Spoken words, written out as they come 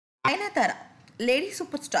Nayanthara lady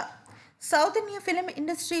super star. South India film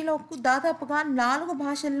ఇండస్ట్రీలో దాదాపుగా 4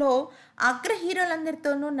 భాషల్లో అగ్ర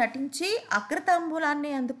హీరోలందరితోనూ నటించి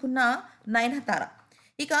అగ్రతాంబూలాన్ని అందుకున్న నయనతార.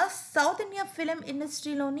 ఇక సౌత్ ఇండియా ఫిలిం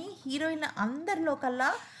ఇండస్ట్రీలోని హీరోయిన్ల అందరిలో కల్లా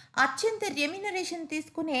అత్యంత రెమ్యునరేషన్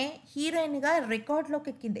తీసుకునే హీరోయిన్గా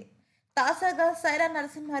రికార్డులోకి ఎక్కింది. తాజాగా సైరా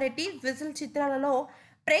నరసింహారెడ్డి, విజిల్ చిత్రాలలో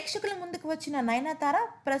ప్రేక్షకుల ముందుకు వచ్చిన నయనతార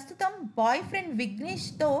ప్రస్తుతం బాయ్ ఫ్రెండ్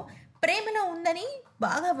విఘ్నేష్తో ప్రేమలో ఉందని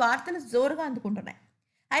బాగా వార్తలు జోరుగా అందుకుంటున్నాయి.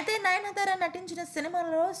 అయితే నయనతార నటించిన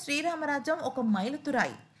సినిమాలలో శ్రీరామరాజ్యం ఒక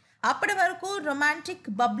మైలుతురాయి. అప్పటి వరకు రొమాంటిక్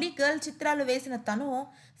బబ్లీ గర్ల్ చిత్రాలు వేసిన తను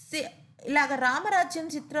ఇలాగ రామరాజ్యం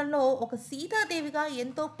చిత్రంలో ఒక సీతాదేవిగా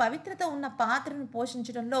ఎంతో పవిత్రత ఉన్న పాత్రను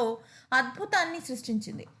పోషించడంలో అద్భుతాన్ని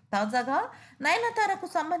సృష్టించింది. తాజాగా నయనతారకు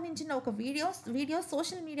సంబంధించిన ఒక వీడియో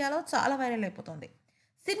సోషల్ మీడియాలో చాలా వైరల్ అయిపోతుంది.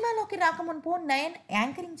 సినిమాలోకి రాకమునుపు నయన్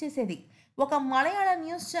యాంకరింగ్ చేసేది. ఒక మలయాళ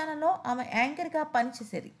న్యూస్ ఛానల్లో ఆమె యాంకర్గా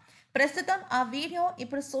పనిచేసేది. ప్రస్తుతం ఆ వీడియో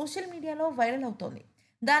ఇప్పుడు సోషల్ మీడియాలో వైరల్ అవుతోంది.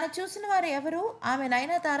 దాన్ని చూసిన వారు ఎవరు ఆమె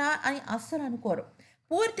నయనతార అని అస్సలు అనుకోరు.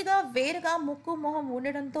 పూర్తిగా వేరుగా ముక్కు మొహం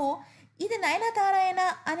ఉండడంతో ఇది నయనతారాయణ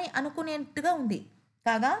అని అనుకునేట్టుగా ఉంది.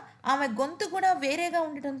 కాగా ఆమె గొంతు కూడా వేరేగా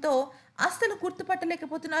ఉండటంతో అస్సలు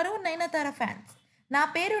గుర్తుపట్టలేకపోతున్నారు నయనతార ఫ్యాన్స్. నా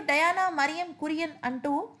పేరు డయానా మరియం కురియన్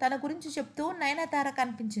అంటూ తన గురించి చెప్తూ నయనతార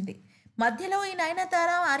కనిపించింది. మధ్యలో ఈ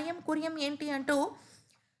నయనతార మరియం కురియన్ ఏంటి అంటూ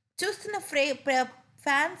చూస్తున్న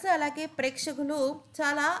ఫ్యాన్స్ అలాగే ప్రేక్షకులు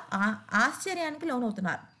చాలా ఆశ్చర్యానికి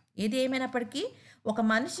లోనవుతున్నారు. ఏది ఏమైనప్పటికీ ఒక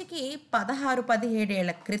మనిషికి 16-17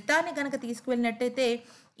 ఏళ్ల క్రితాన్ని కనుక తీసుకువెళ్ళినట్టయితే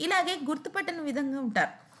ఇలాగే గుర్తుపట్టని విధంగా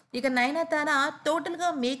ఉంటారు. ఇక నయనతార టోటల్గా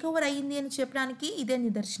మేకోవర్ అయ్యింది అని చెప్పడానికి ఇదే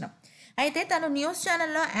నిదర్శనం. అయితే తను న్యూస్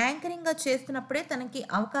ఛానల్లో యాంకరింగ్గా చేస్తున్నప్పుడే తనకి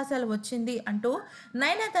అవకాశాలు వచ్చింది అంటూ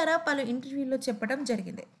నయనతార పలు ఇంటర్వ్యూల్లో చెప్పడం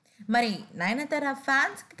జరిగింది. మరి నయనతార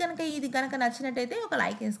ఫ్యాన్స్కి కనుక ఇది కనుక నచ్చినట్టయితే ఒక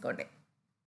లైక్ వేసుకోండి.